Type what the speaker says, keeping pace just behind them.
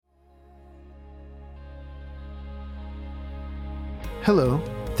Hello,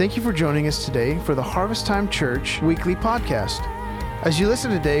 thank you for joining us today for the Harvest Time Church weekly podcast. As you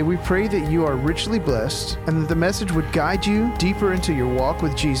listen today, we pray that you are richly blessed and that the message would guide you deeper into your walk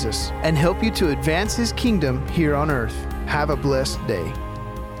with Jesus and help you to advance His kingdom here on earth. Have a blessed day.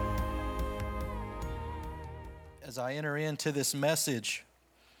 As I enter into this message,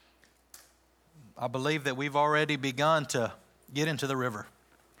 I believe that we've already begun to get into the river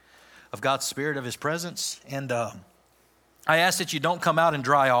of God's Spirit, of His presence, and I ask that you don't come out and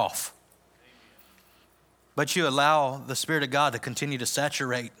dry off, but you allow the Spirit of God to continue to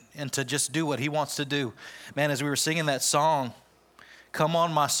saturate and to just do what He wants to do. Man, as we were singing that song, "Come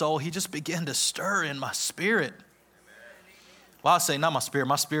on, my soul," He just began to stir in my spirit. Well, I say not my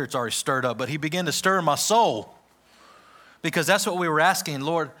spirit's already stirred up, but He began to stir in my soul, because that's what we were asking.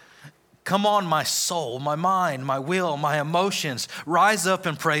 Lord, come on, my soul, my mind, my will, my emotions, rise up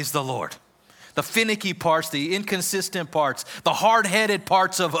and praise the Lord. The finicky parts, the inconsistent parts, the hard-headed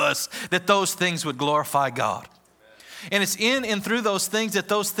parts of us, that those things would glorify God. And it's in and through those things that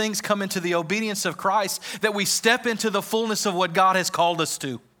those things come into the obedience of Christ, that we step into the fullness of what God has called us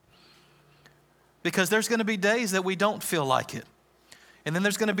to. Because there's going to be days that we don't feel like it. And then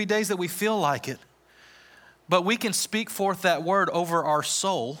there's going to be days that we feel like it. But we can speak forth that word over our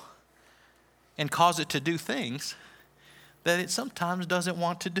soul and cause it to do things that it sometimes doesn't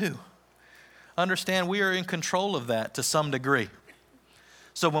want to do. Understand, we are in control of that to some degree.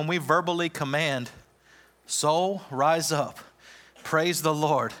 So when we verbally command, soul, rise up, praise the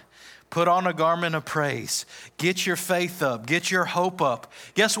Lord, put on a garment of praise, get your faith up, get your hope up,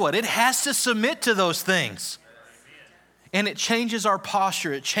 guess what? It has to submit to those things. And it changes our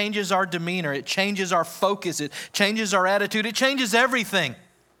posture, it changes our demeanor, it changes our focus, it changes our attitude, it changes everything.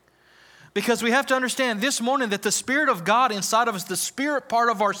 Because we have to understand this morning that the Spirit of God inside of us, the spirit part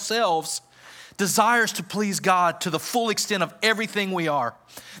of ourselves, desires to please God to the full extent of everything we are.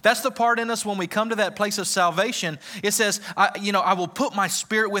 That's the part in us when we come to that place of salvation. It says, I will put my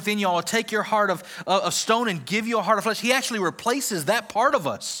spirit within you. I'll take your heart of stone and give you a heart of flesh. He actually replaces that part of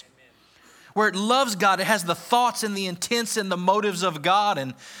us. Where it loves God, it has the thoughts and the intents and the motives of God.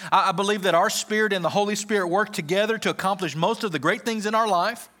 And I believe that our spirit and the Holy Spirit work together to accomplish most of the great things in our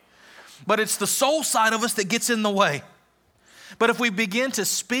life. But it's the soul side of us that gets in the way. But if we begin to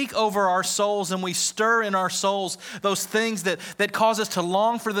speak over our souls and we stir in our souls those things that cause us to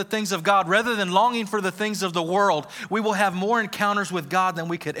long for the things of God rather than longing for the things of the world, we will have more encounters with God than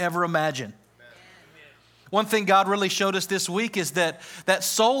we could ever imagine. Amen. One thing God really showed us this week is that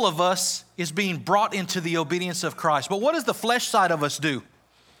soul of us is being brought into the obedience of Christ. But what does the flesh side of us do?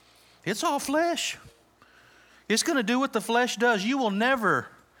 It's all flesh. It's going to do what the flesh does. You will never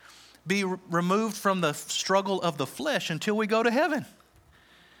be removed from the struggle of the flesh until we go to heaven.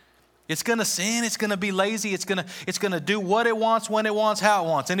 It's going to sin. It's going to be lazy. It's going to do what it wants, when it wants, how it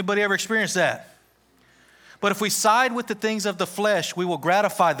wants. Anybody ever experienced that? But if we side with the things of the flesh, we will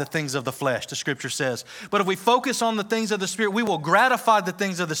gratify the things of the flesh, the Scripture says. But if we focus on the things of the Spirit, we will gratify the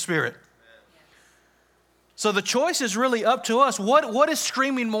things of the Spirit. So the choice is really up to us. What is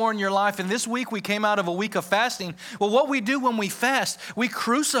screaming more in your life? And this week we came out of a week of fasting. Well, what we do when we fast, we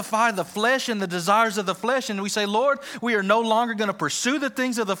crucify the flesh and the desires of the flesh. And we say, Lord, we are no longer going to pursue the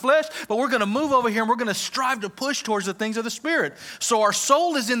things of the flesh, but we're going to move over here and we're going to strive to push towards the things of the Spirit. So our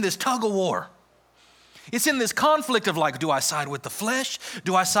soul is in this tug of war. It's in this conflict of like, do I side with the flesh?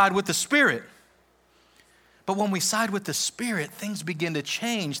 Do I side with the Spirit? But when we side with the Spirit, things begin to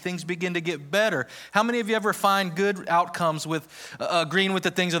change. Things begin to get better. How many of you ever find good outcomes with agreeing with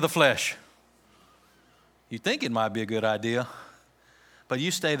the things of the flesh? You think it might be a good idea, but you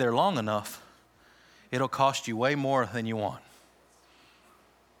stay there long enough, it'll cost you way more than you want.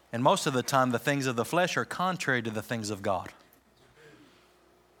 And most of the time, the things of the flesh are contrary to the things of God.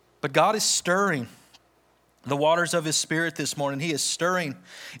 But God is stirring the waters of His Spirit this morning. He is stirring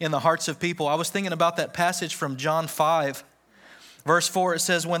in the hearts of people. I was thinking about that passage from John 5, verse 4. It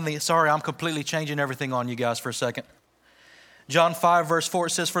says, I'm completely changing everything on you guys for a second. John 5, verse 4, it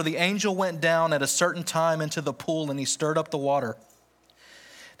says, "For the angel went down at a certain time into the pool, and he stirred up the water.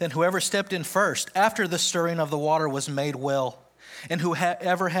 Then whoever stepped in first, after the stirring of the water, was made well. And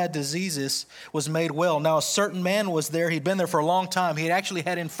whoever had diseases was made well. Now a certain man was there. He'd been there for a long time. He had actually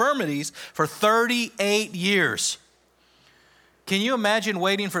had infirmities for 38 years. Can you imagine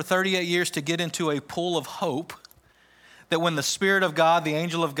waiting for 38 years to get into a pool of hope that when the Spirit of God, the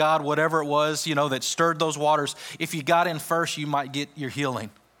angel of God, whatever it was, that stirred those waters, if you got in first, you might get your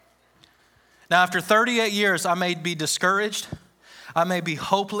healing? Now after 38 years, I may be discouraged. I may be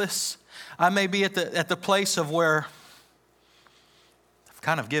hopeless. I may be at the place of where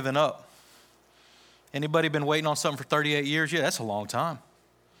kind of given up. Anybody been waiting on something for 38 years? Yeah, that's a long time.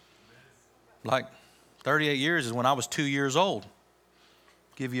 Like 38 years is when I was 2 years old.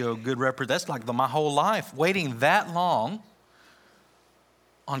 Give you a good that's like my whole life, waiting that long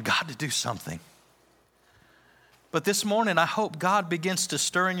on God to do something. But this morning, I hope God begins to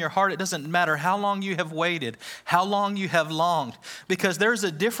stir in your heart. It doesn't matter how long you have waited, how long you have longed, because there's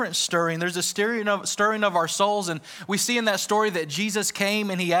a different stirring. There's a stirring of our souls. And we see in that story that Jesus came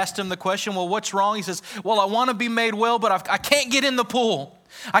and he asked him the question, well, what's wrong? He says, well, I want to be made well, but I can't get in the pool.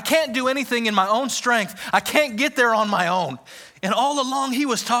 I can't do anything in my own strength. I can't get there on my own. And all along, he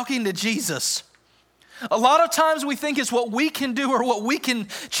was talking to Jesus. A lot of times we think it's what we can do or what we can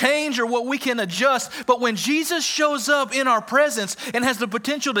change or what we can adjust. But when Jesus shows up in our presence and has the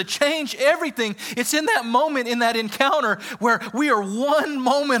potential to change everything, it's in that moment, in that encounter, where we are one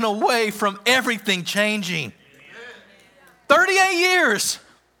moment away from everything changing. 38 years.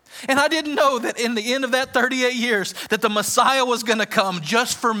 And I didn't know that in the end of that 38 years that the Messiah was going to come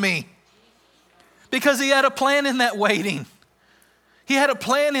just for me. Because he had a plan in that waiting. He had a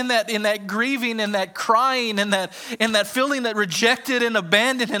plan in that grieving and that crying and that feeling that rejected and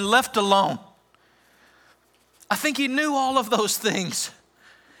abandoned and left alone. I think he knew all of those things.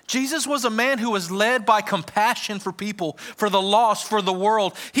 Jesus was a man who was led by compassion for people, for the lost, for the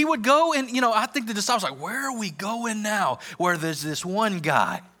world. He would go and, I think the disciples were like, where are we going now? Where there's this one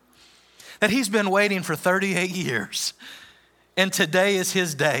guy that he's been waiting for 38 years. And today is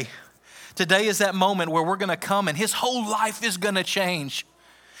his day. Today is that moment where we're going to come and his whole life is going to change.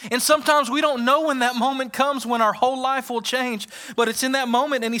 And sometimes we don't know when that moment comes when our whole life will change. But it's in that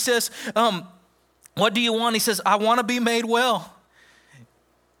moment and he says, what do you want? He says, I want to be made well.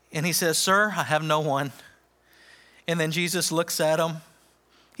 And he says, sir, I have no one. And then Jesus looks at him.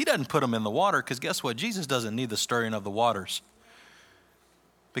 He doesn't put him in the water because guess what? Jesus doesn't need the stirring of the waters.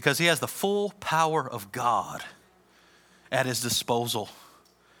 Because he has the full power of God at his disposal.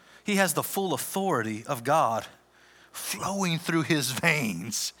 He has the full authority of God flowing through his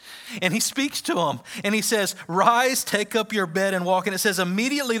veins. And he speaks to him and he says, rise, take up your bed and walk. And it says,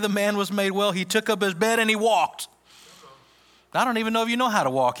 immediately the man was made well. He took up his bed and he walked. I don't even know if you know how to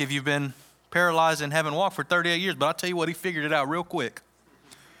walk if you've been paralyzed and haven't walked for 38 years. But I'll tell you what, he figured it out real quick.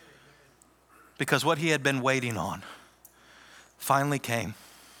 Because what he had been waiting on finally came.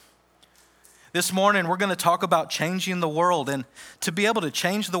 This morning, we're going to talk about changing the world. And to be able to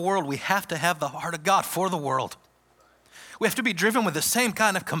change the world, we have to have the heart of God for the world. We have to be driven with the same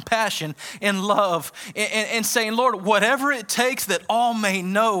kind of compassion and love and saying, Lord, whatever it takes that all may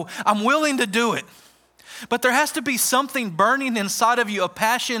know, I'm willing to do it. But there has to be something burning inside of you, a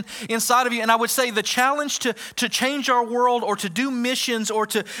passion inside of you. And I would say the challenge to change our world or to do missions or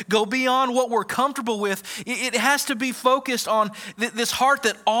to go beyond what we're comfortable with, it has to be focused on this heart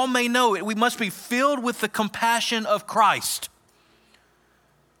that all may know it. We must be filled with the compassion of Christ.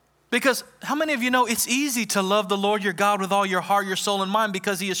 Because how many of you know it's easy to love the Lord your God with all your heart, your soul, and mind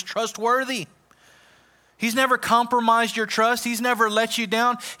because he is trustworthy. He's never compromised your trust. He's never let you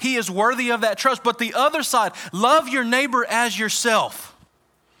down. He is worthy of that trust. But the other side, love your neighbor as yourself.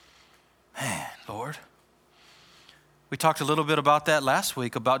 Man, Lord. We talked a little bit about that last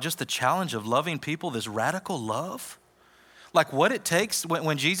week, about just the challenge of loving people, this radical love. Like what it takes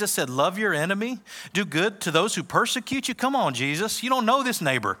when Jesus said, love your enemy, do good to those who persecute you. Come on, Jesus. You don't know this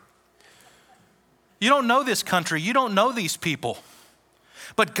neighbor. You don't know this country. You don't know these people.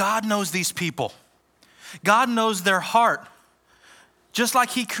 But God knows these people. God knows their heart. Just like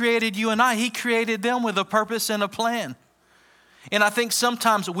he created you and I, he created them with a purpose and a plan. And I think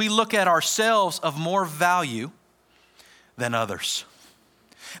sometimes we look at ourselves of more value than others.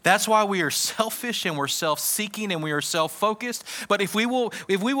 That's why we are selfish and we're self-seeking and we are self-focused. But if we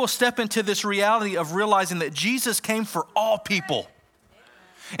will step into this reality of realizing that Jesus came for all people.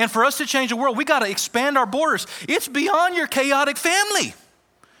 And for us to change the world, we got to expand our borders. It's beyond your chaotic family.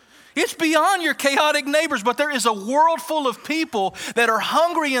 It's beyond your chaotic neighbors, but there is a world full of people that are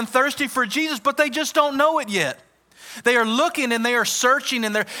hungry and thirsty for Jesus, but they just don't know it yet. They are looking and they are searching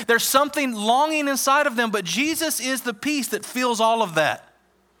and there's something longing inside of them, but Jesus is the peace that fills all of that.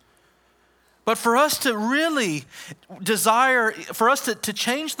 But for us to really desire, for us to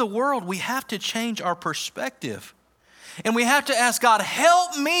change the world, we have to change our perspective. And we have to ask God,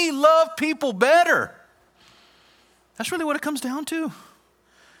 help me love people better. That's really what it comes down to.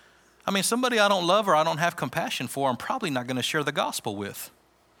 I mean, somebody I don't love or I don't have compassion for, I'm probably not going to share the gospel with.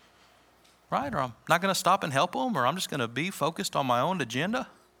 Right? Or I'm not going to stop and help them, or I'm just going to be focused on my own agenda.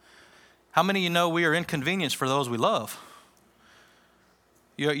 How many of you know we are inconvenience for those we love?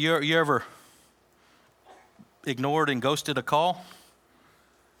 You ever ignored and ghosted a call?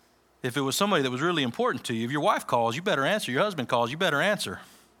 If it was somebody that was really important to you, if your wife calls, you better answer. Your husband calls, you better answer,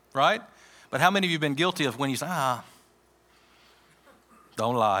 right? But how many of you have been guilty of when you say,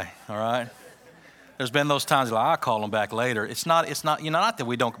 don't lie, all right? There's been those times like, I'll call them back later. It's not, not that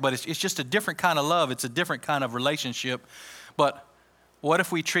we don't, but it's just a different kind of love. It's a different kind of relationship. But what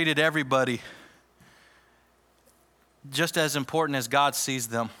if we treated everybody just as important as God sees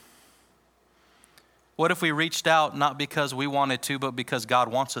them? What if we reached out not because we wanted to, but because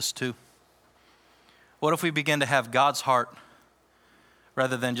God wants us to? What if we begin to have God's heart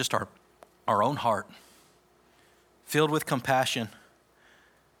rather than just our own heart, filled with compassion,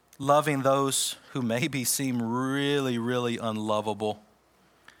 loving those who maybe seem really, really unlovable?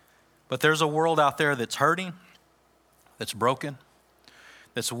 But there's a world out there that's hurting, that's broken,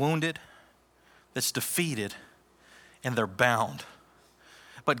 that's wounded, that's defeated, and they're bound.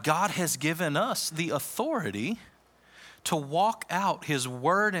 But God has given us the authority to walk out His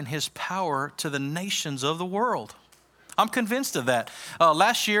word and His power to the nations of the world. I'm convinced of that.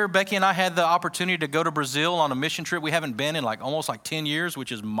 Last year, Becky and I had the opportunity to go to Brazil on a mission trip. We haven't been in almost 10 years,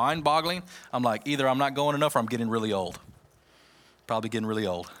 which is mind-boggling. I'm like, either I'm not going enough or I'm getting really old. Probably getting really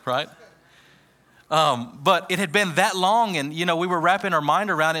old, right? But it had been that long, and, we were wrapping our mind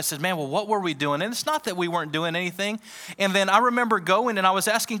around it and said, man, well, what were we doing? And it's not that we weren't doing anything. And then I remember going, and I was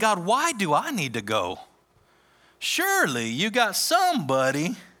asking God, why do I need to go? Surely you got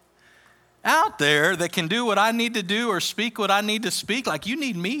somebody out there that can do what I need to do or speak what I need to speak. Like, you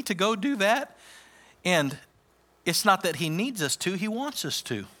need me to go do that? And it's not that He needs us to, He wants us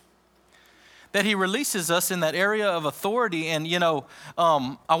to. That He releases us in that area of authority. And,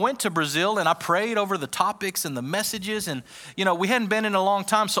 I went to Brazil and I prayed over the topics and the messages. And, we hadn't been in a long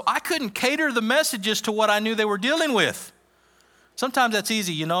time, so I couldn't cater the messages to what I knew they were dealing with. Sometimes that's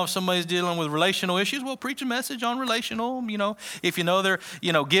easy, if somebody's dealing with relational issues, we'll preach a message on relational. If they're,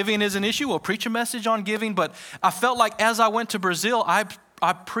 giving is an issue, we'll preach a message on giving. But I felt like as I went to Brazil,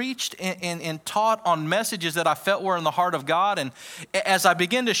 I preached and taught on messages that I felt were in the heart of God. And as I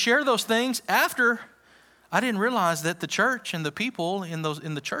began to share those things, after, I didn't realize that the church and the people in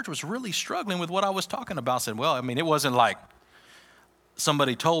the church was really struggling with what I was talking about. I said, it wasn't like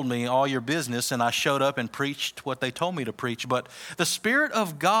somebody told me all your business and I showed up and preached what they told me to preach. But the Spirit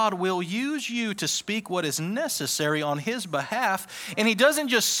of God will use you to speak what is necessary on His behalf. And He doesn't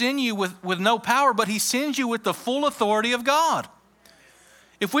just send you with no power, but He sends you with the full authority of God.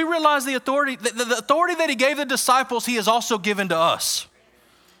 If we realize the authority that He gave the disciples, He has also given to us.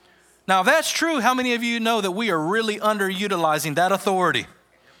 Now, if that's true, how many of you know that we are really underutilizing that authority?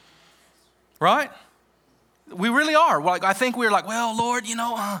 Right? We really are. I think we're like, well, Lord, and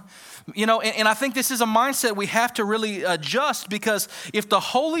I think this is a mindset we have to really adjust, because if the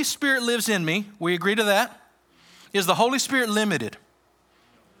Holy Spirit lives in me, we agree to that? Is the Holy Spirit limited?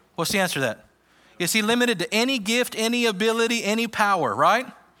 What's the answer to that? Is He limited to any gift, any ability, any power, right?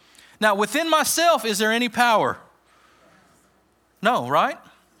 Now, within myself, is there any power? No, right?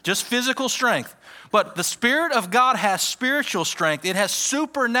 Just physical strength. But the Spirit of God has spiritual strength. It has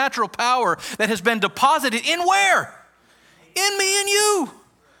supernatural power that has been deposited in where? In me and you.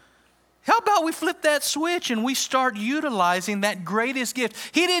 How about we flip that switch and we start utilizing that greatest gift?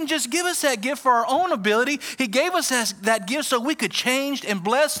 He didn't just give us that gift for our own ability. He gave us that gift so we could change and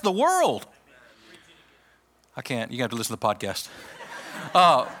bless the world. I can't. You have to listen to the podcast.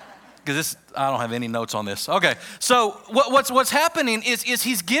 Because I don't have any notes on this. Okay, so what's happening is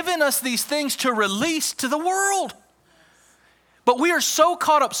He's given us these things to release to the world. But we are so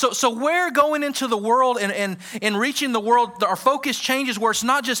caught up. So we're going into the world and reaching the world. Our focus changes where it's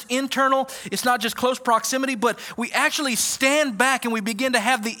not just internal, it's not just close proximity, but we actually stand back and we begin to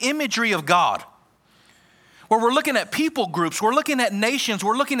have the imagery of God. Where we're looking at people groups, we're looking at nations,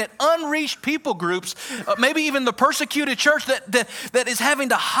 we're looking at unreached people groups, maybe even the persecuted church that is having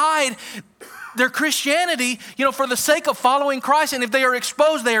to hide their Christianity, for the sake of following Christ. And if they are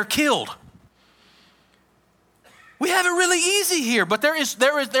exposed, they are killed. We have it really easy here, but there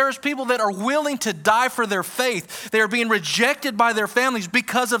is people that are willing to die for their faith. They are being rejected by their families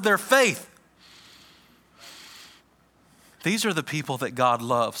because of their faith. These are the people that God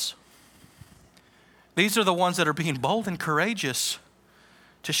loves. These are the ones that are being bold and courageous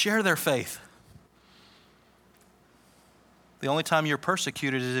to share their faith. The only time you're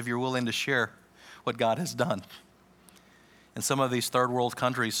persecuted is if you're willing to share what God has done. In some of these third world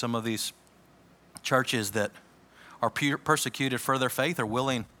countries, some of these churches that are persecuted for their faith are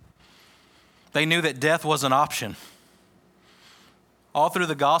willing. They knew that death was an option. All through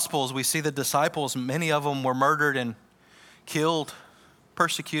the Gospels, we see the disciples, many of them were murdered and killed,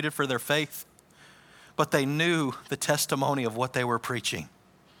 persecuted for their faith. But they knew the testimony of what they were preaching.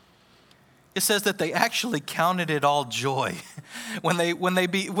 it says that they actually counted it all joy when they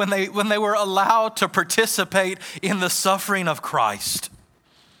were allowed to participate in the suffering of Christ.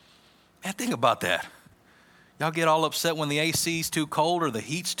 Man, think about that. Y'all get all upset when the AC's too cold or the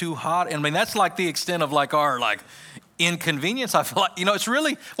heat's too hot. I mean, that's like the extent of like our inconvenience. I feel like, it's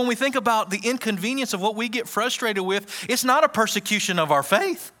really, when we think about the inconvenience of what we get frustrated with, it's not a persecution of our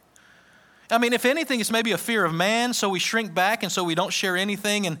faith. I mean, if anything, it's maybe a fear of man, so we shrink back and so we don't share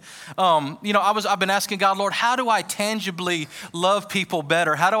anything. And, I've been asking God, Lord, how do I tangibly love people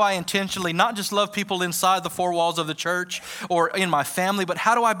better? How do I intentionally not just love people inside the four walls of the church or in my family, but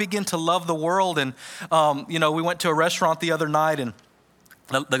how do I begin to love the world? And, we went to a restaurant the other night, and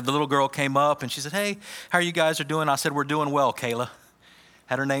the little girl came up and she said, "Hey, how are you guys doing?" I said, "We're doing well, Kayla."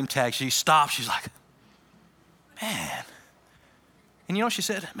 Had her name tag. She stopped. She's like, "Man." And she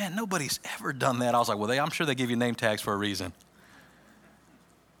said, "Man, nobody's ever done that." I was like, "Well, I'm sure they give you name tags for a reason."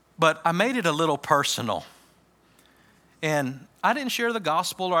 But I made it a little personal. And I didn't share the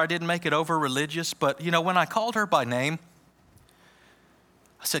gospel or I didn't make it over religious. But, when I called her by name,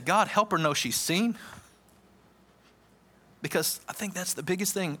 I said, "God, help her know she's seen." Because I think that's the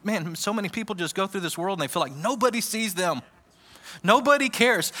biggest thing. Man, so many people just go through this world and they feel like nobody sees them. Nobody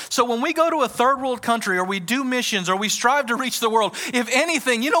cares. So when we go to a third world country or we do missions or we strive to reach the world, if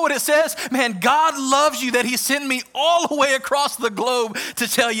anything, you know what it says? Man, God loves you that he sent me all the way across the globe to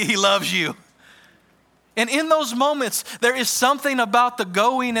tell you he loves you. And in those moments, there is something about the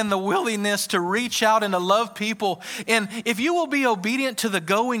going and the willingness to reach out and to love people. And if you will be obedient to the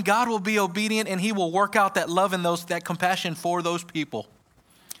going, God will be obedient and he will work out that love and that compassion for those people.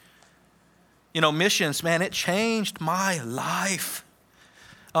 Missions, man, it changed my life.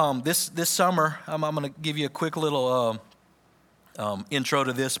 This summer, I'm going to give you a quick little intro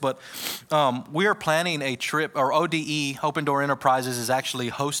to this, but we are planning a trip, or ODE, Open Door Enterprises, is actually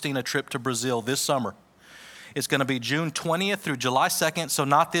hosting a trip to Brazil this summer. It's going to be June 20th through July 2nd, so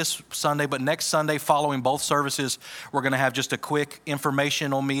not this Sunday, but next Sunday following both services, we're going to have just a quick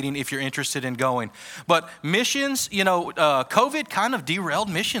informational meeting if you're interested in going. But missions, COVID kind of derailed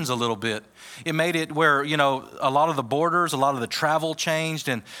missions a little bit. It made it where, a lot of the borders, a lot of the travel changed,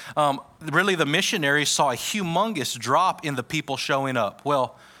 and really the missionaries saw a humongous drop in the people showing up.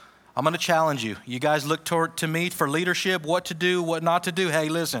 Well, I'm going to challenge you. You guys look to me for leadership, what to do, what not to do. Hey,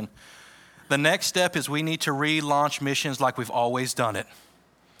 listen. The next step is we need to relaunch missions like we've always done it.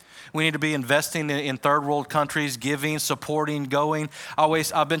 We need to be investing in third world countries, giving, supporting, going.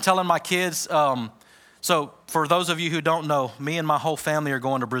 I've been telling my kids, so for those of you who don't know, me and my whole family are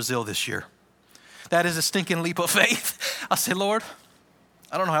going to Brazil this year. That is a stinking leap of faith. I say, Lord,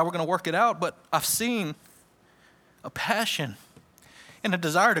 I don't know how we're going to work it out, but I've seen a passion and a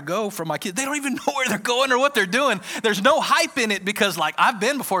desire to go from my kids. They don't even know where they're going or what they're doing. There's no hype in it because I've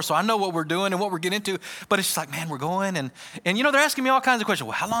been before, so I know what we're doing and what we're getting into. But it's just like, man, we're going. And they're asking me all kinds of questions.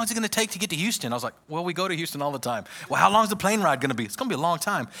 Well, how long is it going to take to get to Houston? I was like, well, we go to Houston all the time. Well, how long is the plane ride going to be? It's going to be a long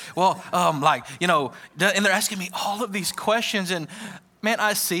time. Well, and they're asking me all of these questions. And man,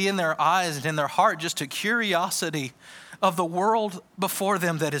 I see in their eyes and in their heart just a curiosity of the world before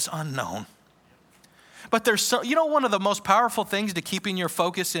them that is unknown. But there's one of the most powerful things to keeping your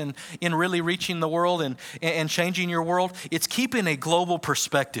focus in really reaching the world and changing your world, it's keeping a global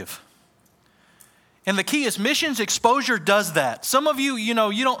perspective. And the key is missions exposure does that. Some of you, you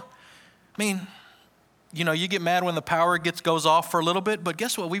get mad when the power goes off for a little bit, but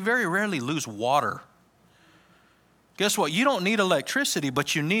guess what? We very rarely lose water. Guess what? You don't need electricity,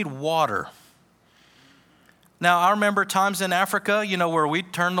 but you need water. Now, I remember times in Africa, where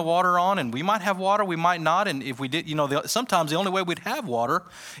we'd turn the water on and we might have water, we might not. And if we did, sometimes the only way we'd have water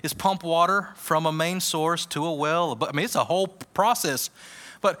is pump water from a main source to a well. But it's a whole process.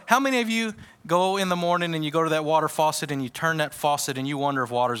 But how many of you go in the morning and you go to that water faucet and you turn that faucet and you wonder if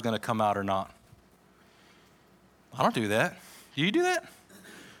water's going to come out or not? I don't do that. Do you do that?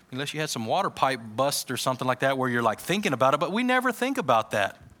 Unless you had some water pipe bust or something like that where you're thinking about it, but we never think about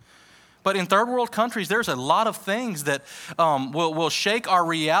that. But in third world countries, there's a lot of things that will shake our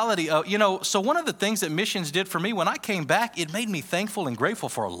reality. So one of the things that missions did for me when I came back, it made me thankful and grateful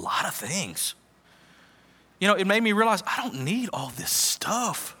for a lot of things. It made me realize I don't need all this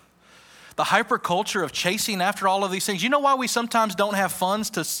stuff. The hyper culture of chasing after all of these things. You know why we sometimes don't have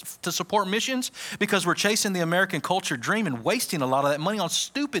funds to support missions? Because we're chasing the American culture dream and wasting a lot of that money on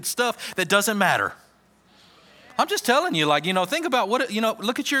stupid stuff that doesn't matter. I'm just telling you, think about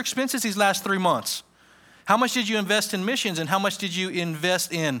look at your expenses these last 3 months. How much did you invest in missions and how much did you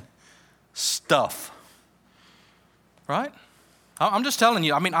invest in stuff? Right? I'm just telling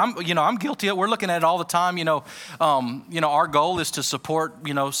you. I mean, I'm guilty of it. We're looking at it all the time. Our goal is to support,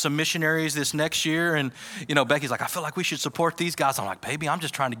 some missionaries this next year. And, Becky's like, I feel like we should support these guys. I'm like, baby, I'm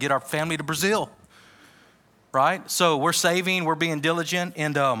just trying to get our family to Brazil. Right? So we're saving, we're being diligent.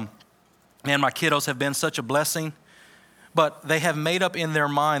 And, man, my kiddos have been such a blessing. But they have made up in their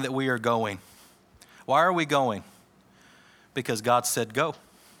mind that we are going. Why are we going? Because God said go.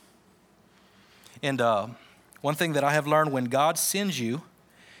 And one thing that I have learned, when God sends you,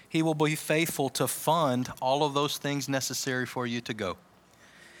 he will be faithful to fund all of those things necessary for you to go.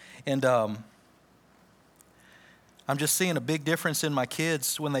 And I'm just seeing a big difference in my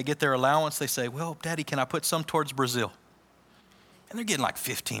kids. When they get their allowance, they say, well, Daddy, can I put some towards Brazil? And they're getting like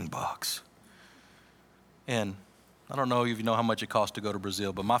 $15. And I don't know if you know how much it costs to go to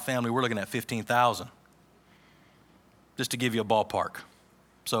Brazil, but my family, we're looking at $15,000, just to give you a ballpark.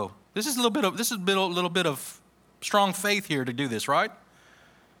 So this is a little bit of strong faith here to do this, right?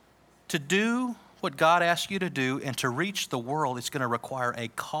 To do what God asks you to do and to reach the world, it's going to require a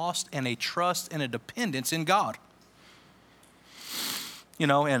cost and a trust and a dependence in God. Me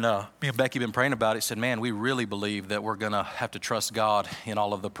and Becky have been praying about it. Said, man, we really believe that we're going to have to trust God in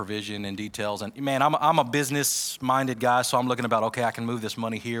all of the provision and details. And man, I'm a business-minded guy, so I'm looking about, okay, I can move this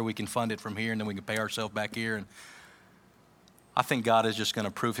money here, we can fund it from here, and then we can pay ourselves back here. And I think God is just going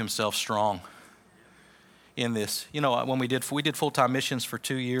to prove himself strong in this. When we did full-time missions for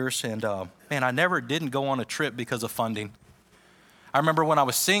 2 years, and man, I never didn't go on a trip because of funding. I remember when I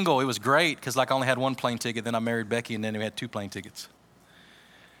was single, it was great because I only had one plane ticket. Then I married Becky, and then we had 2 plane tickets.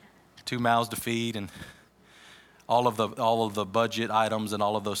 2 mouths to feed, and all of the budget items and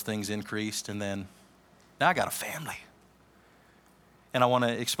all of those things increased. And then now I got a family, and I want to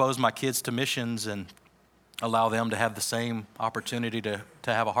expose my kids to missions and allow them to have the same opportunity to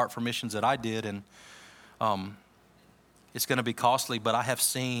have a heart for missions that I did. And it's going to be costly, but I have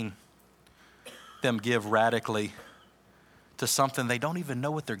seen them give radically to something they don't even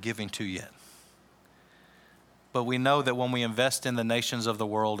know what they're giving to yet. But we know that when we invest in the nations of the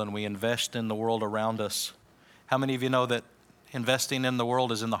world and we invest in the world around us, how many of you know that investing in the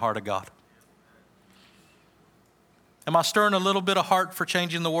world is in the heart of God? Am I stirring a little bit of heart for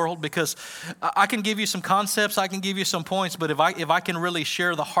changing the world? Because I can give you some concepts, I can give you some points, but if I can really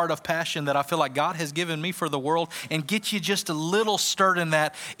share the heart of passion that I feel like God has given me for the world and get you just a little stirred in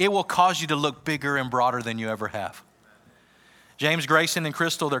that, it will cause you to look bigger and broader than you ever have. James, Grayson, and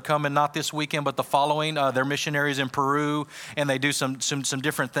Crystal, they're coming not this weekend, but the following. They're missionaries in Peru, and they do some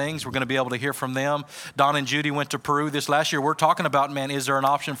different things. We're going to be able to hear from them. Don and Judy went to Peru this last year. We're talking about, man, is there an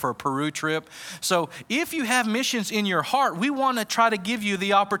option for a Peru trip? So if you have missions in your heart, we want to try to give you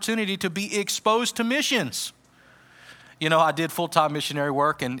the opportunity to be exposed to missions. I did full-time missionary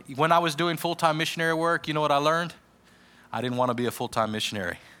work, and when I was doing full-time missionary work, you know what I learned? I didn't want to be a full-time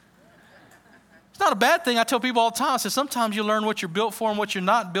missionary. It's not a bad thing. I tell people all the time, I say, sometimes you learn what you're built for and what you're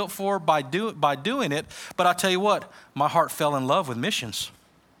not built for by doing it. But I tell you what, my heart fell in love with missions.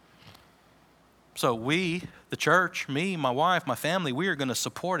 So we, the church, me, my wife, my family, we are going to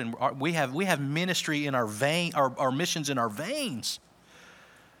support, and we have ministry in our vein, our missions in our veins.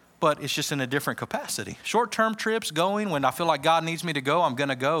 But it's just in a different capacity. Short-term trips, going when I feel like God needs me to go, I'm going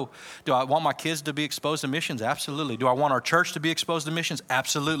to go. Do I want my kids to be exposed to missions? Absolutely. Do I want our church to be exposed to missions?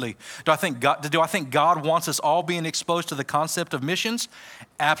 Absolutely. Do I think God wants us all being exposed to the concept of missions?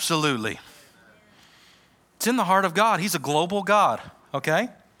 Absolutely. It's in the heart of God. He's a global God, okay?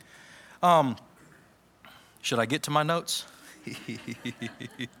 Should I get to my notes?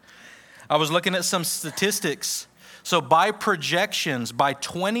 I was looking at some statistics. So by projections, by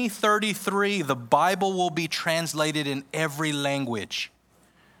 2033, the Bible will be translated in every language.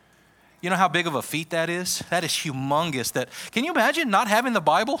 You know how big of a feat that is? That is humongous. Can you imagine not having the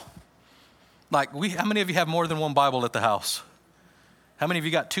Bible? How many of you have more than one Bible at the house? How many of you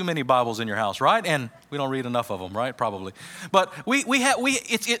got too many Bibles in your house, right? And we don't read enough of them, right? Probably. But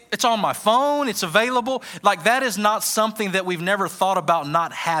it's on my phone. It's available. That is not something that we've never thought about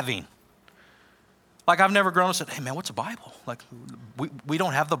not having. I've never grown up and said, hey, man, what's a Bible? We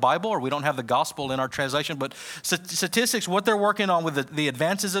don't have the Bible, or we don't have the gospel in our translation. But statistics, what they're working on with the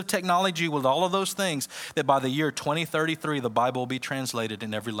advances of technology, with all of those things, that by the year 2033, the Bible will be translated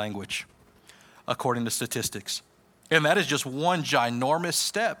in every language, according to statistics. And that is just one ginormous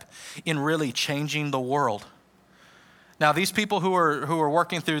step in really changing the world. Now, these people who are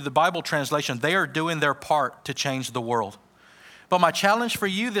working through the Bible translation, they are doing their part to change the world. But my challenge for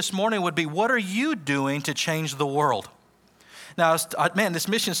you this morning would be, what are you doing to change the world? Now, this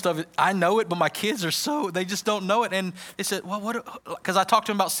mission stuff, I know it, but my kids they just don't know it. And they said, well, because I talked to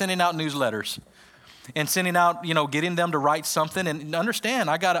them about sending out newsletters. and sending out, getting them to write something. And understand,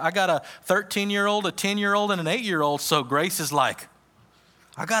 I got a 13-year-old, a 10-year-old, and an 8-year-old. So Grace is like,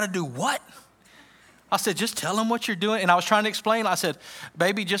 I got to do what? I said, just tell them what you're doing. And I was trying to explain. I said,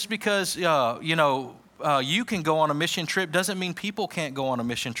 baby, just because, you can go on a mission trip doesn't mean people can't go on a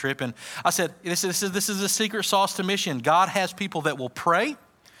mission trip. And I said, this is the secret sauce to mission. God has people that will pray.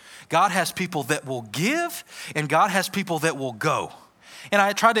 God has people that will give. And God has people that will go. And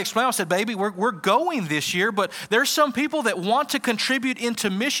I tried to explain, I said, baby, we're going this year, but there's some people that want to contribute into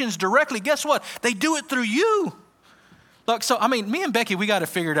missions directly. Guess what? They do it through you. Look, so, me and Becky, we got it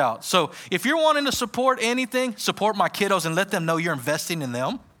figured out. So if you're wanting to support anything, support my kiddos and let them know you're investing in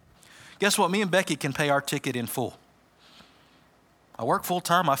them. Guess what? Me and Becky can pay our ticket in full. I work full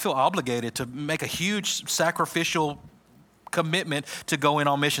time. I feel obligated to make a huge sacrificial commitment to go in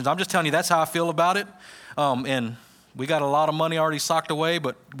on missions. I'm just telling you, that's how I feel about it. And we got a lot of money already socked away,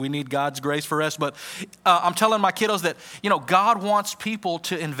 but we need God's grace for us. But I'm telling my kiddos that, God wants people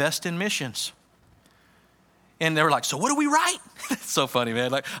to invest in missions. And they were like, so what do we write? It's so funny,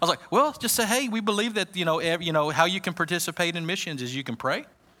 man. I was like, well, just say, hey, we believe that, how you can participate in missions is you can pray,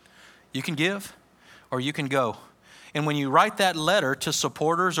 you can give, or you can go. And when you write that letter to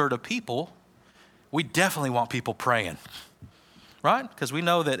supporters or to people, we definitely want people praying, right? Because we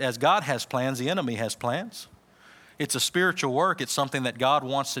know that as God has plans, the enemy has plans. It's a spiritual work. It's something that God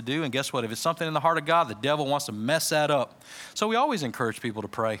wants to do. And guess what? If it's something in the heart of God, the devil wants to mess that up. So we always encourage people to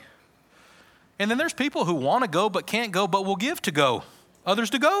pray. And then there's people who want to go but can't go but will give to go.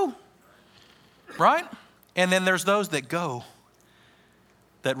 Others to go, right? And then there's those that go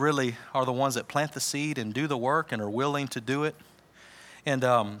that really are the ones that plant the seed and do the work and are willing to do it. And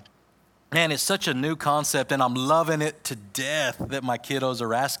man, it's such a new concept, and I'm loving it to death that my kiddos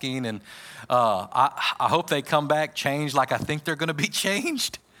are asking. And I hope they come back changed like I think they're going to be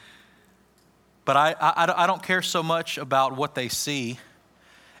changed. But I don't care so much about what they see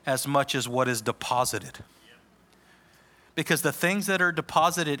as much as what is deposited. Because the things that are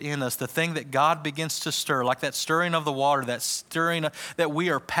deposited in us, the thing that God begins to stir, like that stirring of the water, that stirring, that we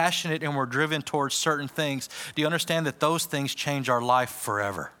are passionate and we're driven towards certain things, do you understand that those things change our life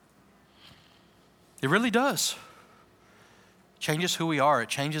forever? It really does. It changes who we are. It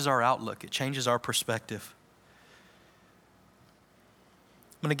changes our outlook. It changes our perspective.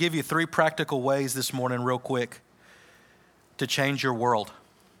 I'm going to give you 3 practical ways this morning real quick to change your world.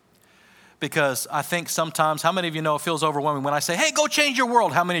 Because I think sometimes, how many of you know it feels overwhelming when I say, hey, go change your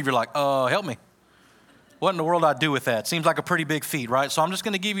world? How many of you are like, help me? What in the world do I do with that? Seems like a pretty big feat, right? So I'm just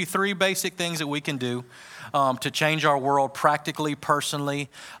going to give you 3 basic things that we can do to change our world practically, personally,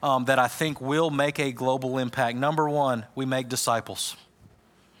 that I think will make a global impact. Number 1, we make disciples.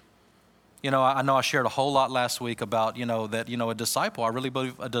 I know I shared a whole lot last week about, a disciple. I really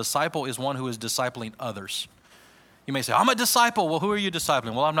believe a disciple is one who is discipling others. You may say, I'm a disciple. Well, who are you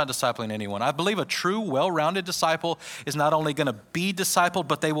discipling? Well, I'm not discipling anyone. I believe a true, well-rounded disciple is not only going to be discipled,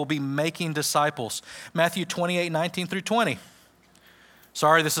 but they will be making disciples. Matthew 28:19-20.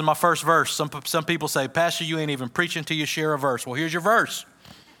 Sorry, this is my first verse. Some people say, Pastor, you ain't even preaching till you share a verse. Well, here's your verse.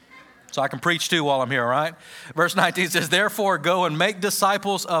 So I can preach too while I'm here, right? Verse 19 says, therefore go and make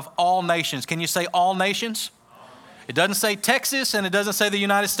disciples of all nations. Can you say all nations? It doesn't say Texas and it doesn't say the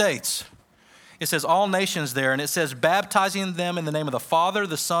United States. It says all nations there, and it says baptizing them in the name of the Father,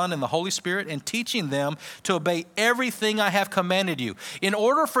 the Son, and the Holy Spirit, and teaching them to obey everything I have commanded you. In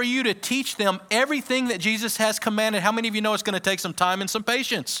order for you to teach them everything that Jesus has commanded, how many of you know it's going to take some time and some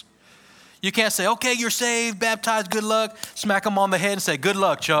patience? You can't say, okay, you're saved, baptized, good luck, smack them on the head and say, good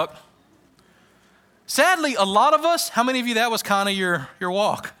luck, Chuck. Sadly, a lot of us, how many of you that was kind of your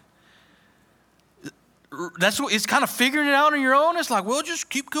walk? It's kind of figuring it out on your own. It's like, well, just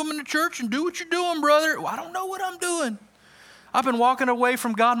keep coming to church and do what you're doing, brother. Well, I don't know what I'm doing. I've been walking away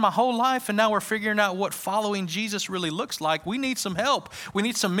from God my whole life, and now we're figuring out what following Jesus really looks like. We need some help. We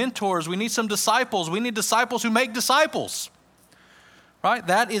need some mentors. We need some disciples. We need disciples who make disciples. Right?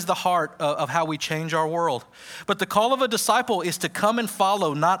 That is the heart of how we change our world. But the call of a disciple is to come and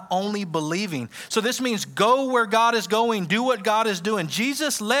follow, not only believing. So this means go where God is going, do what God is doing.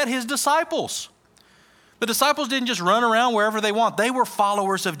 Jesus led his disciples. The disciples didn't just run around wherever they want. They were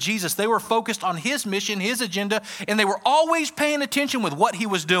followers of Jesus. They were focused on his mission, his agenda, and they were always paying attention with what he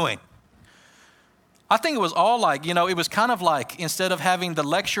was doing. I think it was all like, it was kind of like instead of having the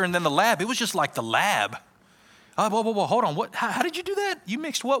lecture and then the lab, it was just like the lab. Whoa, hold on. What? How did you do that? You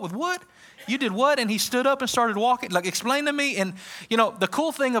mixed what with what? You did what? And he stood up and started walking. Like, explain to me. And, the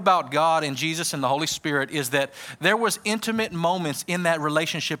cool thing about God and Jesus and the Holy Spirit is that there was intimate moments in that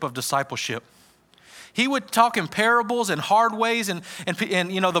relationship of discipleship. He would talk in parables and hard ways, and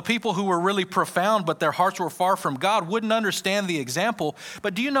the people who were really profound but their hearts were far from God wouldn't understand the example.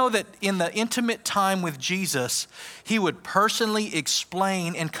 But do you know that in the intimate time with Jesus, he would personally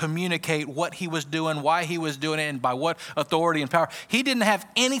explain and communicate what he was doing, why he was doing it, and by what authority and power. He didn't have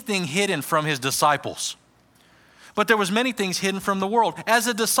anything hidden from his disciples. But there was many things hidden from the world. As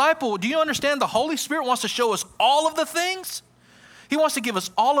a disciple, do you understand the Holy Spirit wants to show us all of the things? He wants to give us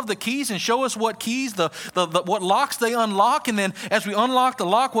all of the keys and show us what keys, what locks they unlock. And then as we unlock the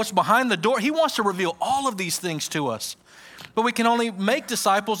lock, what's behind the door. He wants to reveal all of these things to us. But we can only make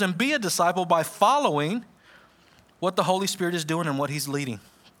disciples and be a disciple by following what the Holy Spirit is doing and what he's leading.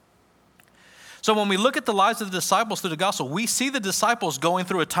 So when we look at the lives of the disciples through the gospel, we see the disciples going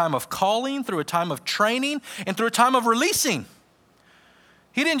through a time of calling, through a time of training, and through a time of releasing.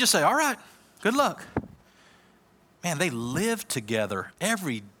 He didn't just say, all right, good luck. Man, they lived together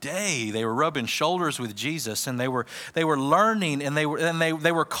every day. They were rubbing shoulders with Jesus, and they were learning, and they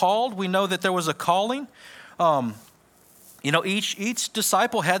were called. We know that there was a calling. Each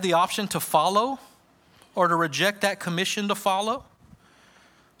disciple had the option to follow or to reject that commission to follow.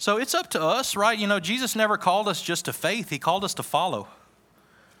 So it's up to us, right? Jesus never called us just to faith. He called us to follow.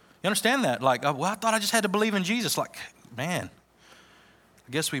 You understand that? Like, I thought I just had to believe in Jesus. Like, man,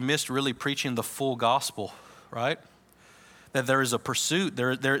 I guess we missed really preaching the full gospel, right? That there is a pursuit.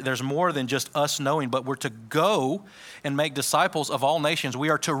 There's more than just us knowing, but we're to go and make disciples of all nations. We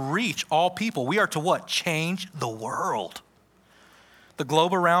are to reach all people. We are to what? Change the world, the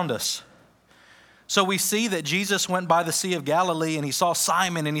globe around us. So we see that Jesus went by the Sea of Galilee, and he saw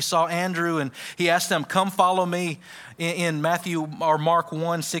Simon and he saw Andrew, and he asked them, come follow me in Matthew or Mark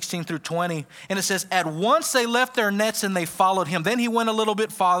 1, 16 through 20. And it says, at once they left their nets and they followed him. Then he went a little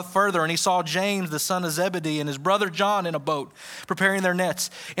bit further, and he saw James, the son of Zebedee, and his brother John in a boat preparing their nets.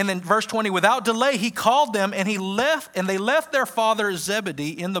 And then verse 20, without delay, he called them, and they left their father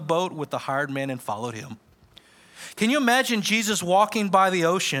Zebedee in the boat with the hired men and followed him. Can you imagine Jesus walking by the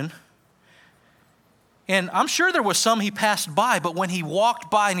ocean? And I'm sure there was some he passed by, but when he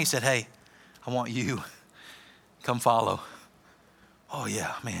walked by and he said, hey, I want you. Come follow. Oh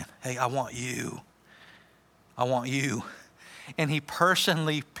yeah, man. Hey, I want you. I want you. And he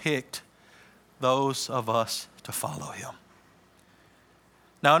personally picked those of us to follow him.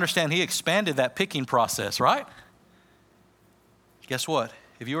 Now understand, he expanded that picking process, right? Guess what?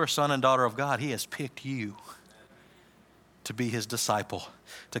 If you're a son and daughter of God, he has picked you to be his disciple,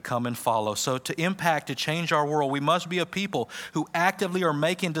 to come and follow. So to impact, to change our world, we must be a people who actively are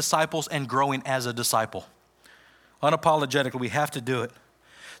making disciples and growing as a disciple. Unapologetically, we have to do it.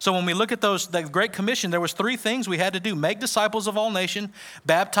 So when we look at the Great Commission, there was 3 things we had to do. Make disciples of all nations,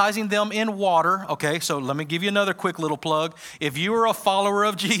 baptizing them in water. Okay, so let me give you another quick little plug. If you are a follower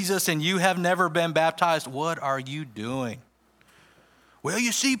of Jesus and you have never been baptized, what are you doing? Well,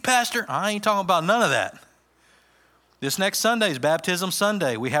 you see, Pastor, I ain't talking about none of that. This next Sunday is Baptism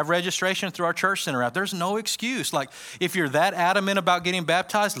Sunday. We have registration through our church center app. There's no excuse. Like, if you're that adamant about getting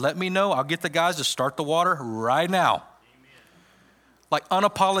baptized, let me know. I'll get the guys to start the water right now. Amen. Like,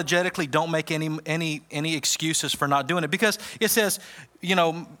 unapologetically, don't make any excuses for not doing it. Because it says,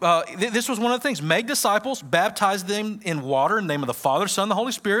 this was one of the things. Make disciples, baptize them in water in the name of the Father, Son, and the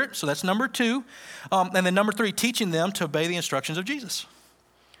Holy Spirit. So that's number 2. And then number 3, teaching them to obey the instructions of Jesus.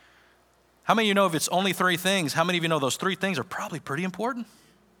 How many of you know if it's only 3 things, how many of you know those 3 things are probably pretty important?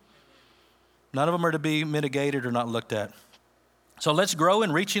 None of them are to be mitigated or not looked at. So let's grow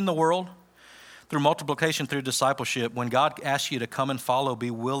in reaching the world through multiplication, through discipleship. When God asks you to come and follow,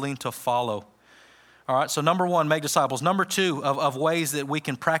 be willing to follow. All right, so number 1, make disciples. Number 2, of ways that we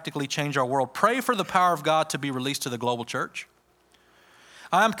can practically change our world. Pray for the power of God to be released to the global church.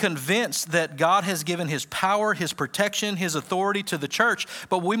 I'm convinced that God has given his power, his protection, his authority to the church,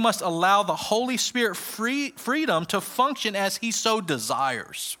 but we must allow the Holy Spirit freedom to function as he so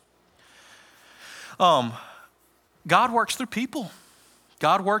desires. God works through people.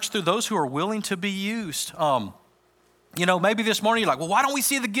 God works through those who are willing to be used. Maybe this morning you're like, well, why don't we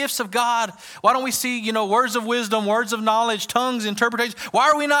see the gifts of God? Why don't we see, words of wisdom, words of knowledge, tongues, interpretation? Why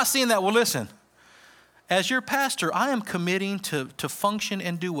are we not seeing that? Well, listen. As your pastor, I am committing to function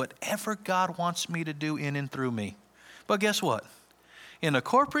and do whatever God wants me to do in and through me. But guess what? In a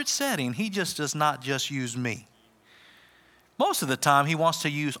corporate setting, he just does not just use me. Most of the time, he wants to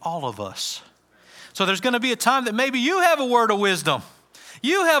use all of us. So there's going to be a time that maybe you have a word of wisdom.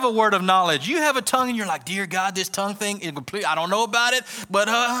 You have a word of knowledge. You have a tongue and you're like, dear God, this tongue thing, I don't know about it, but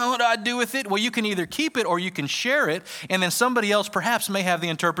what do I do with it? Well, you can either keep it or you can share it, and then somebody else perhaps may have the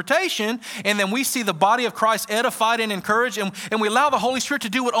interpretation, and then we see the body of Christ edified and encouraged, and we allow the Holy Spirit to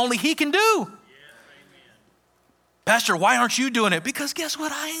do what only he can do. Pastor, why aren't you doing it? Because guess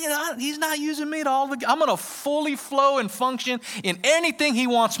what? He's not using me I'm going to fully flow and function in anything he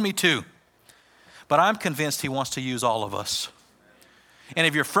wants me to. But I'm convinced he wants to use all of us. And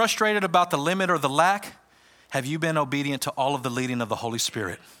if you're frustrated about the limit or the lack, have you been obedient to all of the leading of the Holy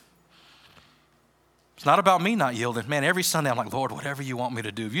Spirit? It's not about me not yielding. Man, every Sunday I'm like, Lord, whatever you want me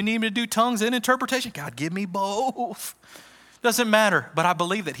to do. If you need me to do tongues and interpretation, God, give me both. Doesn't matter. But I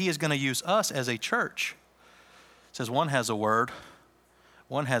believe that he is going to use us as a church. It says one has a word,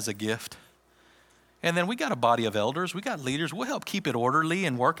 one has a gift. And then we got a body of elders, we got leaders. We'll help keep it orderly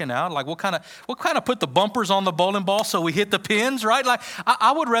and working out. Like we'll kind of put the bumpers on the bowling ball so we hit the pins, right? Like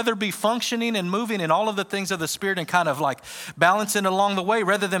I would rather be functioning and moving in all of the things of the Spirit and kind of like balancing along the way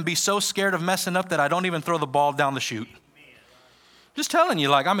rather than be so scared of messing up that I don't even throw the ball down the chute. Just telling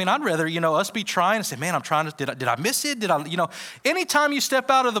you, I'd rather, us be trying and say, man, I'm trying to, did I miss it? Anytime you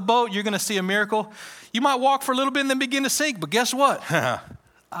step out of the boat, you're going to see a miracle. You might walk for a little bit and then begin to sink, but guess what?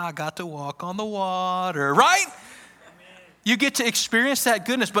 I got to walk on the water, right? You get to experience that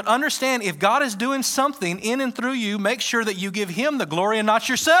goodness, but understand if God is doing something in and through you, make sure that you give him the glory and not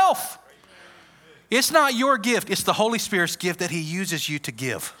yourself. It's not your gift. It's the Holy Spirit's gift that he uses you to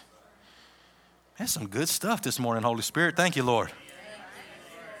give. That's some good stuff this morning, Holy Spirit. Thank you, Lord.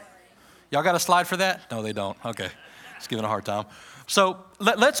 Y'all got a slide for that? No, they don't. Okay. Just giving a hard time. So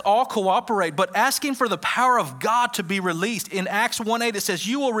let's all cooperate, but asking for the power of God to be released. In Acts 1:8, it says,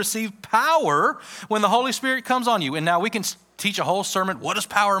 you will receive power when the Holy Spirit comes on you. And now we can teach a whole sermon. What does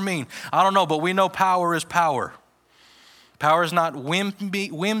power mean? I don't know, but we know power is power. Power is not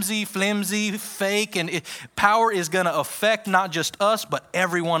whimsy, flimsy, fake. And power is going to affect not just us, but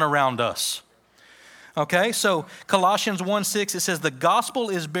everyone around us. Okay, so Colossians 1:6, it says, the gospel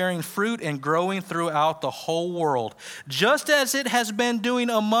is bearing fruit and growing throughout the whole world, just as it has been doing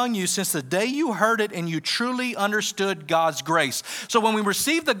among you since the day you heard it and you truly understood God's grace. So when we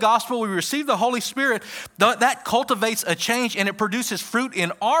receive the gospel, we receive the Holy Spirit, that cultivates a change and it produces fruit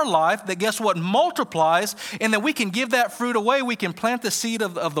in our life that, guess what, multiplies, and then we can give that fruit away. We can plant the seed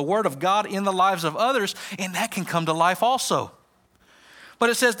of the word of God in the lives of others, and that can come to life also. But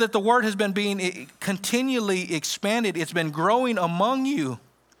it says that the word has been being continually expanded. It's been growing among you.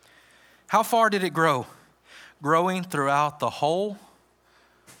 How far did it grow? Growing throughout the whole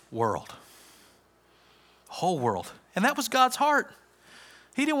world. Whole world. And that was God's heart.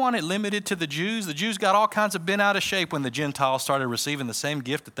 He didn't want it limited to the Jews. The Jews got all kinds of bent out of shape when the Gentiles started receiving the same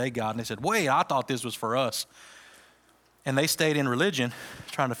gift that they got. And they said, wait, I thought this was for us. And they stayed in religion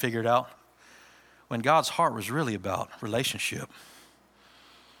trying to figure it out when God's heart was really about relationship.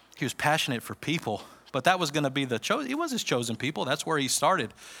 He was passionate for people, but that was going to be he was his chosen people. That's where he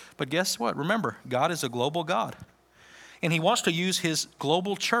started. But guess what? Remember, God is a global God. And he wants to use his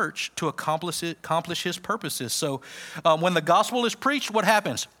global church to accomplish his purposes. So when the gospel is preached, what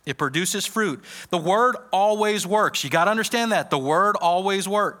happens? It produces fruit. The word always works. You got to understand that. The word always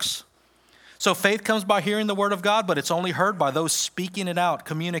works. So faith comes by hearing the word of God, but it's only heard by those speaking it out,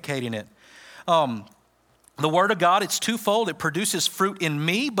 communicating it. The word of God, it's twofold. It produces fruit in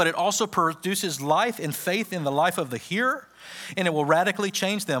me, but it also produces life and faith in the life of the hearer, and it will radically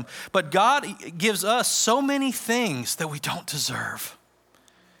change them. But God gives us so many things that we don't deserve.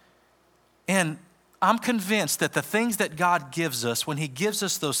 And I'm convinced that the things that God gives us, when he gives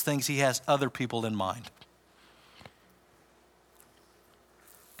us those things, he has other people in mind.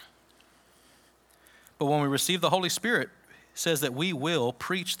 But when we receive the Holy Spirit, it says that we will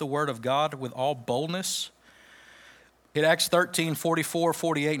preach the word of God with all boldness. In Acts 13, 44,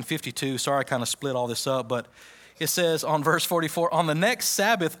 48, and 52, sorry I kind of split all this up, but it says on verse 44, on the next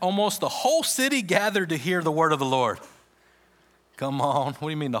Sabbath, almost the whole city gathered to hear the word of the Lord. Come on, what do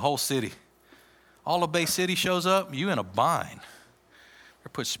you mean the whole city? All of Bay City shows up, you in a bind. Or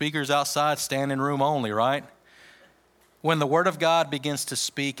put speakers outside, standing room only, right? When the word of God begins to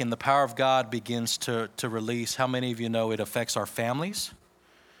speak and the power of God begins to release, how many of you know it affects our families?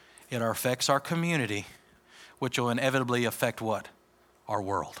 It affects our community, which will inevitably affect what? Our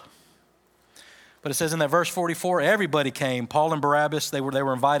world. But it says in that verse 44, everybody came. Paul and Barabbas, they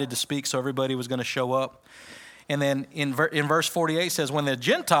were invited to speak, so everybody was going to show up. And then in verse 48 it says, when the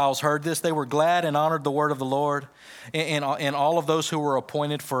Gentiles heard this, they were glad and honored the word of the Lord. And all of those who were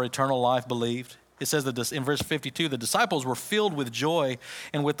appointed for eternal life believed. It says that in verse 52, the disciples were filled with joy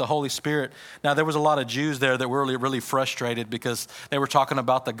and with the Holy Spirit. Now, there was a lot of Jews there that were really, really frustrated because they were talking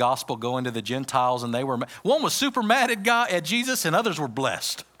about the gospel going to the Gentiles, and one was super mad at Jesus, and others were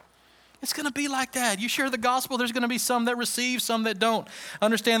blessed. It's going to be like that. You share the gospel, there's going to be some that receive, some that don't.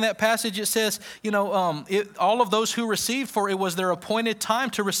 Understand that passage, it says, all of those who received, for it was their appointed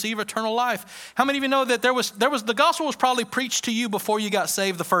time to receive eternal life. How many of you know that the gospel was probably preached to you before you got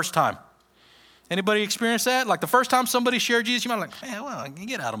saved the first time? Anybody experience that? Like the first time somebody shared Jesus, you might be like, man, well,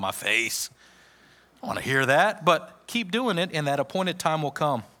 get out of my face. I want to hear that. But keep doing it, and that appointed time will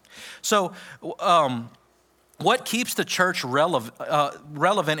come. So, what keeps the church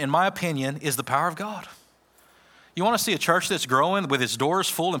relevant, in my opinion, is the power of God. You want to see a church that's growing with its doors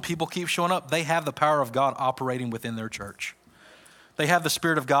full and people keep showing up? They have the power of God operating within their church. They have the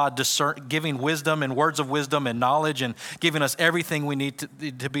Spirit of God giving wisdom and words of wisdom and knowledge and giving us everything we need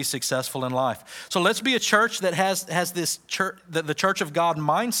to be successful in life. So let's be a church that has this church, the church of God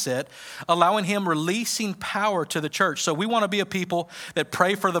mindset, allowing Him releasing power to the church. So we want to be a people that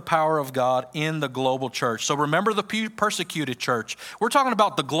pray for the power of God in the global church. So remember the persecuted church. We're talking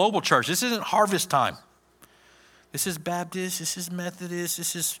about the global church. This isn't harvest time. This is Baptist. This is Methodist.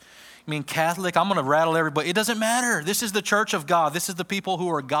 This is Catholic. I'm going to rattle everybody. It doesn't matter. This is the church of God. This is the people who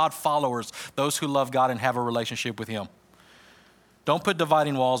are God followers, those who love God and have a relationship with Him. Don't put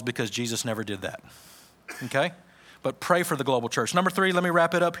dividing walls because Jesus never did that. Okay? But pray for the global church. Number 3, let me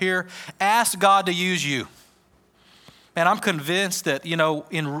wrap it up here. Ask God to use you. And I'm convinced that,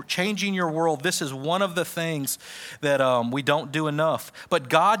 in changing your world, this is one of the things that we don't do enough. But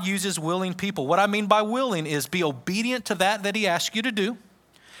God uses willing people. What I mean by willing is be obedient to that He asks you to do.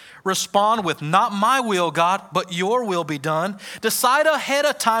 Respond with, not my will, God, but your will be done. Decide ahead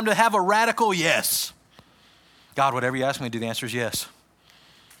of time to have a radical yes. God, whatever you ask me to do, the answer is yes.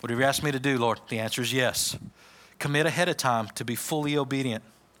 Whatever you ask me to do, Lord, the answer is yes. Commit ahead of time to be fully obedient.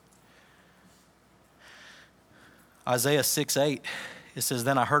 Isaiah 6:8, it says,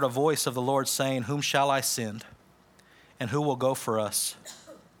 then I heard a voice of the Lord saying, whom shall I send? And who will go for us?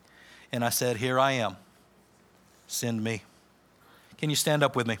 And I said, here I am. Send me. Can you stand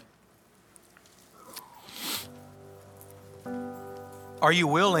up with me? Are you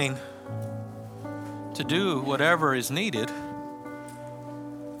willing to do whatever is needed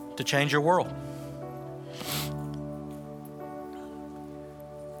to change your world?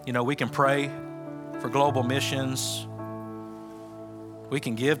 We can pray for global missions. We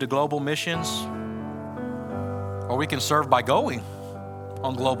can give to global missions, or we can serve by going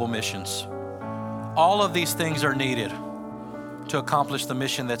on global missions. All of these things are needed to accomplish the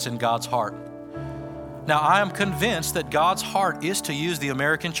mission that's in God's heart. Now, I am convinced that God's heart is to use the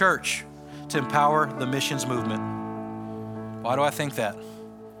American church to empower the missions movement. Why do I think that?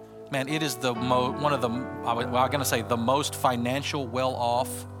 Man, it is the most financial well-off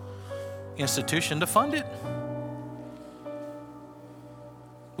institution to fund it.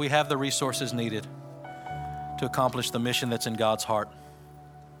 We have the resources needed to accomplish the mission that's in God's heart.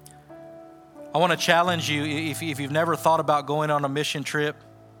 I want to challenge you, if you've never thought about going on a mission trip,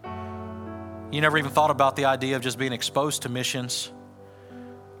 you never even thought about the idea of just being exposed to missions,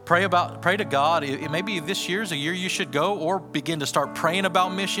 pray to God. Maybe this year's a year you should go, or begin to start praying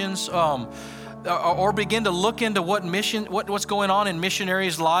about missions, or begin to look into what's going on in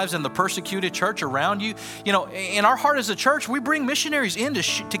missionaries' lives and the persecuted church around you. In our heart as a church, we bring missionaries in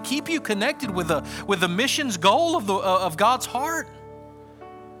to keep you connected with the missions goal of God's heart.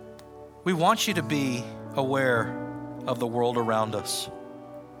 We want you to be aware of the world around us.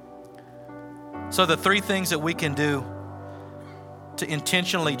 So the 3 things that we can do to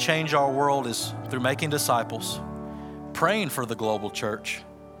intentionally change our world is through making disciples, praying for the global church,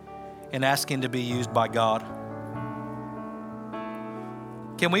 and asking to be used by God.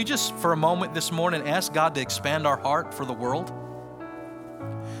 Can we just, for a moment this morning, ask God to expand our heart for the world?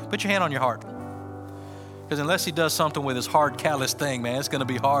 Put your hand on your heart. Because unless He does something with His hard, callous thing, man, it's going to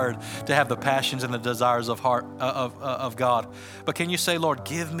be hard to have the passions and the desires of God. But can you say, Lord,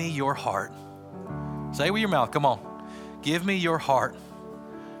 give me your heart? Say it with your mouth. Come on. Give me your heart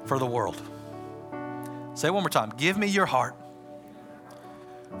for the world. Say it one more time. Give me your heart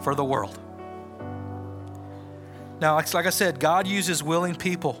for the world. Now, like I said, God uses willing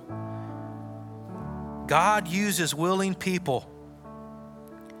people. God uses willing people.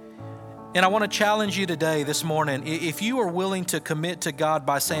 And I want to challenge you today, this morning, if you are willing to commit to God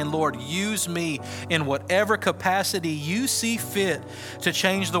by saying, Lord, use me in whatever capacity you see fit to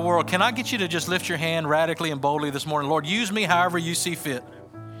change the world. Can I get you to just lift your hand radically and boldly this morning? Lord, use me however you see fit.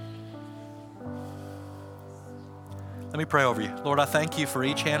 Let me pray over you. Lord, I thank you for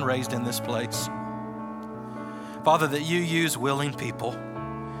each hand raised in this place. Father, that you use willing people,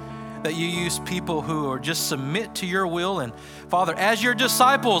 that you use people who are just submit to your will. And Father, as your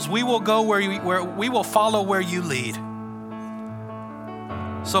disciples, we will go we will follow where you lead.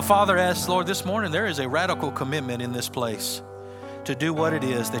 So, Father, as Lord, this morning there is a radical commitment in this place to do what it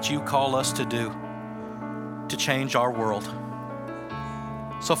is that you call us to do to change our world.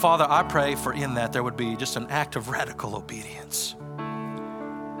 So, Father, I pray for in that there would be just an act of radical obedience.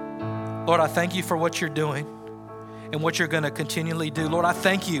 Lord, I thank you for what you're doing and what you're going to continually do. Lord, I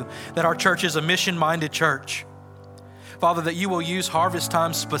thank you that our church is a mission-minded church. Father, that you will use Harvest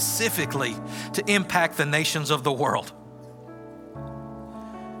Time specifically to impact the nations of the world.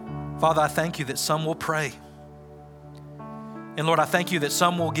 Father, I thank you that some will pray. And Lord, I thank you that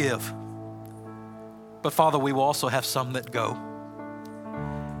some will give. But Father, we will also have some that go.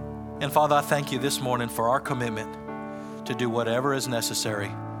 And Father, I thank you this morning for our commitment to do whatever is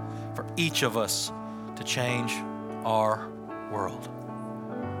necessary for each of us to change our world.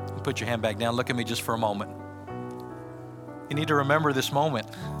 Put your hand back down. Look at me just for a moment. You need to remember this moment.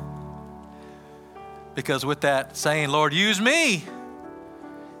 Because with that saying, Lord, use me,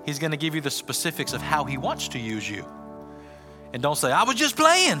 He's going to give you the specifics of how He wants to use you. And don't say, I was just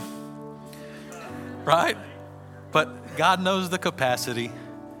playing. Right? But God knows the capacity.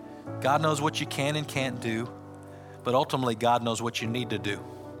 God knows what you can and can't do. But ultimately, God knows what you need to do.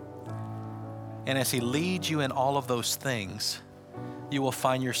 And as He leads you in all of those things, you will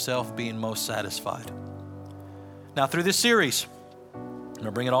find yourself being most satisfied. Now, through this series, I'm going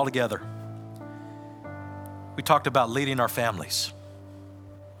to bring it all together. We talked about leading our families.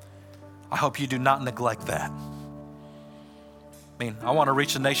 I hope you do not neglect that. I mean, I want to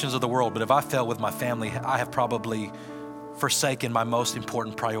reach the nations of the world, but if I fail with my family, I have probably forsaken my most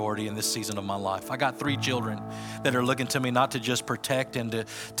important priority in this season of my life. I got 3 children that are looking to me not to just protect and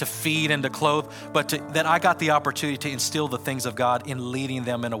to feed and to clothe, but that I got the opportunity to instill the things of God in leading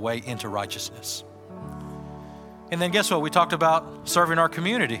them in a way into righteousness. And then guess what? We talked about serving our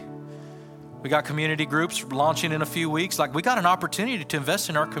community. We got community groups launching in a few weeks. Like, we got an opportunity to invest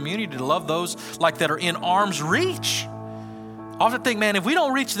in our community, to love those like that are in arm's reach. I often think, man, if we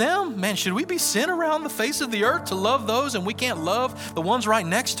don't reach them, man, should we be sent around the face of the earth to love those and we can't love the ones right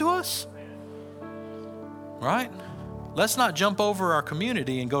next to us? Right? Let's not jump over our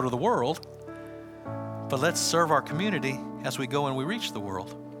community and go to the world, but let's serve our community as we go and we reach the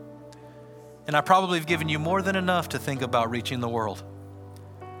world. And I probably have given you more than enough to think about reaching the world.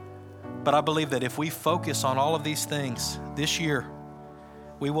 But I believe that if we focus on all of these things this year,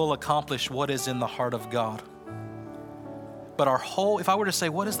 we will accomplish what is in the heart of God. But if I were to say,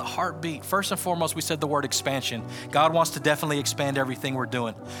 what is the heartbeat? First and foremost, we said the word expansion. God wants to definitely expand everything we're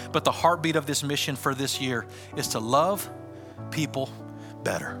doing. But the heartbeat of this mission for this year is to love people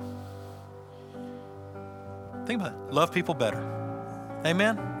better. Think about it. Love people better.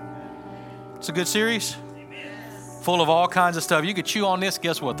 Amen? It's a good series. Full of all kinds of stuff. You could chew on this,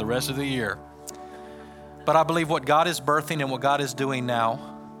 guess what, the rest of the year. But I believe what God is birthing and what God is doing now,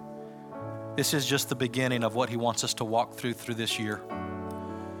 this is just the beginning of what He wants us to walk through this year.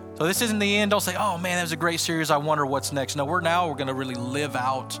 So this isn't the end. Don't say, oh man, that was a great series, I wonder what's next. No, we're going to really live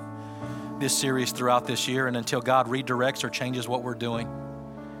out this series throughout this year and until God redirects or changes what we're doing.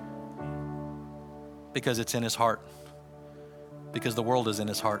 Because it's in His heart. Because the world is in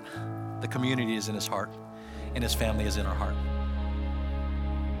His heart. The community is in His heart. And His family is in our heart.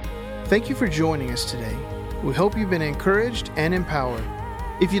 Thank you for joining us today. We hope you've been encouraged and empowered.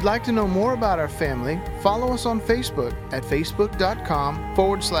 If you'd like to know more about our family, follow us on Facebook at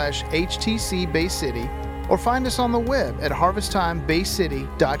facebook.com/HTC Bay City or find us on the web at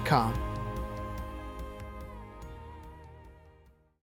harvesttimebaycity.com.